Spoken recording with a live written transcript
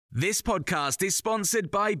This podcast is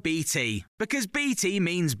sponsored by BT, because BT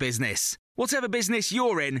means business. Whatever business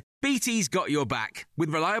you're in, BT's got your back, with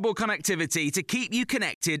reliable connectivity to keep you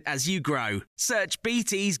connected as you grow. Search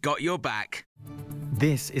BT's got your back.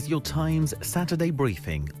 This is your Times Saturday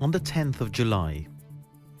briefing on the 10th of July.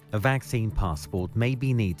 A vaccine passport may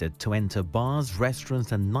be needed to enter bars,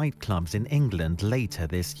 restaurants and nightclubs in England later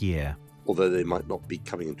this year. Although they might not be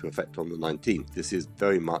coming into effect on the 19th, this is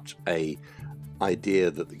very much an idea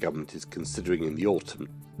that the government is considering in the autumn.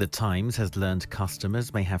 The Times has learned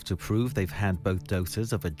customers may have to prove they've had both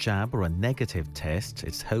doses of a jab or a negative test.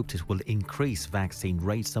 It's hoped it will increase vaccine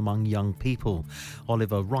rates among young people.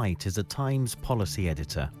 Oliver Wright is a Times policy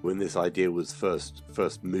editor. When this idea was first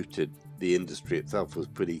mooted, the industry itself was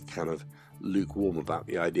pretty kind of lukewarm about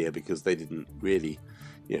the idea because they didn't really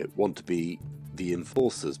want to be the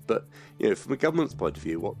enforcers. But from a government's point of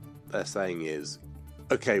view, what they're saying is,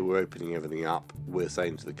 okay, we're opening everything up. We're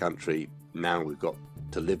saying to the country, now we've got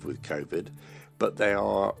to live with COVID. But they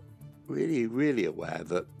are really, really aware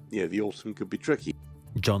that, the autumn could be tricky.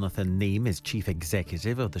 Jonathan Neame is chief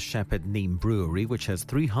executive of the Shepherd Neame Brewery, which has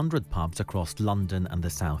 300 pubs across London and the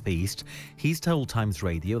South East. He's told Times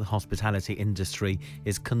Radio the hospitality industry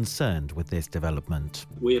is concerned with this development.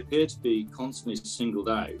 We appear to be constantly singled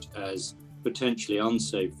out as potentially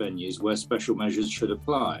unsafe venues where special measures should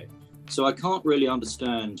apply. So I can't really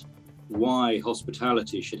understand why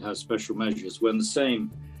hospitality should have special measures when the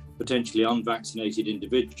same potentially unvaccinated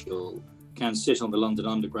individual can sit on the London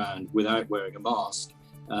Underground without wearing a mask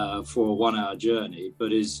for a 1-hour journey,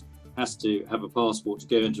 but has to have a passport to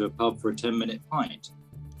go into a pub for a 10-minute pint.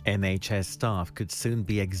 NHS staff could soon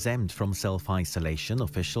be exempt from self-isolation.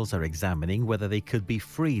 Officials are examining whether they could be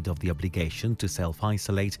freed of the obligation to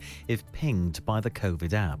self-isolate if pinged by the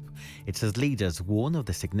COVID app. It says leaders warn of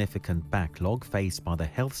the significant backlog faced by the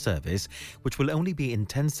health service, which will only be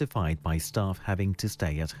intensified by staff having to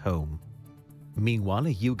stay at home. Meanwhile,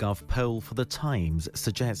 a YouGov poll for The Times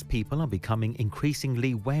suggests people are becoming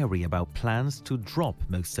increasingly wary about plans to drop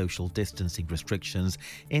most social distancing restrictions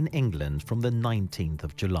in England from the 19th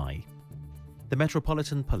of July. The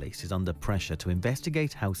Metropolitan Police is under pressure to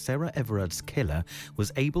investigate how Sarah Everard's killer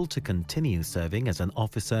was able to continue serving as an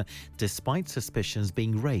officer despite suspicions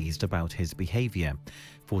being raised about his behaviour.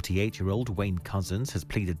 48-year-old Wayne Couzens has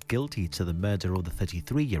pleaded guilty to the murder of the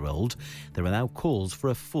 33-year-old. There are now calls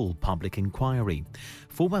for a full public inquiry.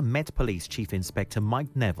 Former Met Police Chief Inspector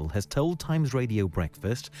Mike Neville has told Times Radio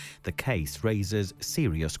Breakfast the case raises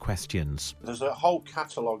serious questions. There's a whole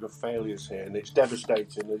catalogue of failures here, and it's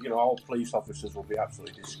devastating. All police officers will be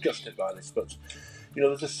absolutely disgusted by this, but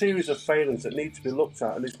there's a series of failings that need to be looked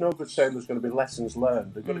at, and it's no good saying there's going to be lessons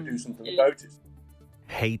learned. They've got to do something about it.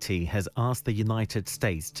 Haiti has asked the United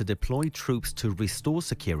States to deploy troops to restore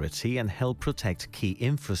security and help protect key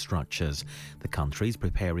infrastructures. The country is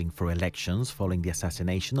preparing for elections following the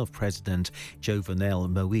assassination of President Jovenel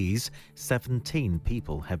Moise. 17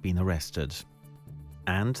 people have been arrested.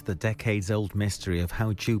 And the decades-old mystery of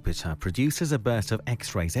how Jupiter produces a burst of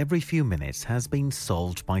X-rays every few minutes has been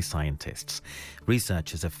solved by scientists.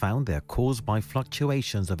 Researchers have found they are caused by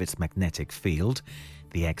fluctuations of its magnetic field.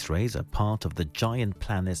 The X-rays are part of the giant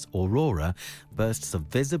planet's aurora, bursts of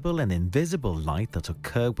visible and invisible light that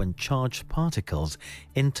occur when charged particles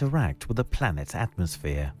interact with the planet's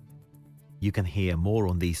atmosphere. You can hear more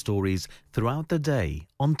on these stories throughout the day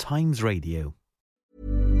on Times Radio.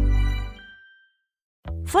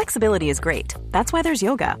 Flexibility is great. That's why there's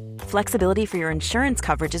yoga. Flexibility for your insurance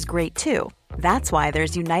coverage is great too. That's why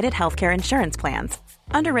there's United Healthcare Insurance Plans.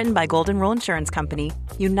 Underwritten by Golden Rule Insurance Company,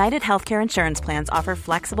 United Healthcare Insurance Plans offer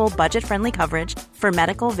flexible, budget-friendly coverage for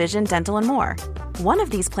medical, vision, dental, and more. One of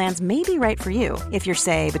these plans may be right for you if you're,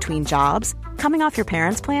 say, between jobs, coming off your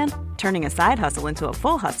parents' plan, turning a side hustle into a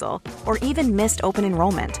full hustle, or even missed open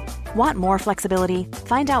enrollment. Want more flexibility?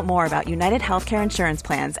 Find out more about United Healthcare Insurance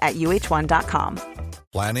Plans at uh1.com.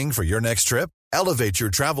 Planning for your next trip? Elevate your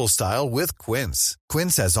travel style with Quince.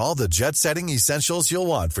 Quince has all the jet-setting essentials you'll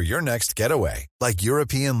want for your next getaway, like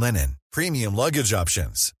European linen, premium luggage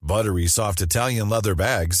options, buttery soft Italian leather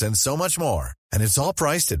bags, and so much more. And it's all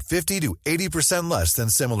priced at 50 to 80% less than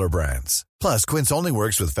similar brands. Plus, Quince only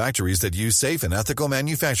works with factories that use safe and ethical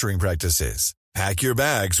manufacturing practices. Pack your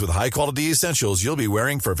bags with high-quality essentials you'll be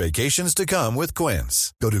wearing for vacations to come with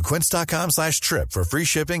Quince. Go to quince.com/trip for free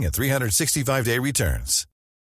shipping and 365-day returns.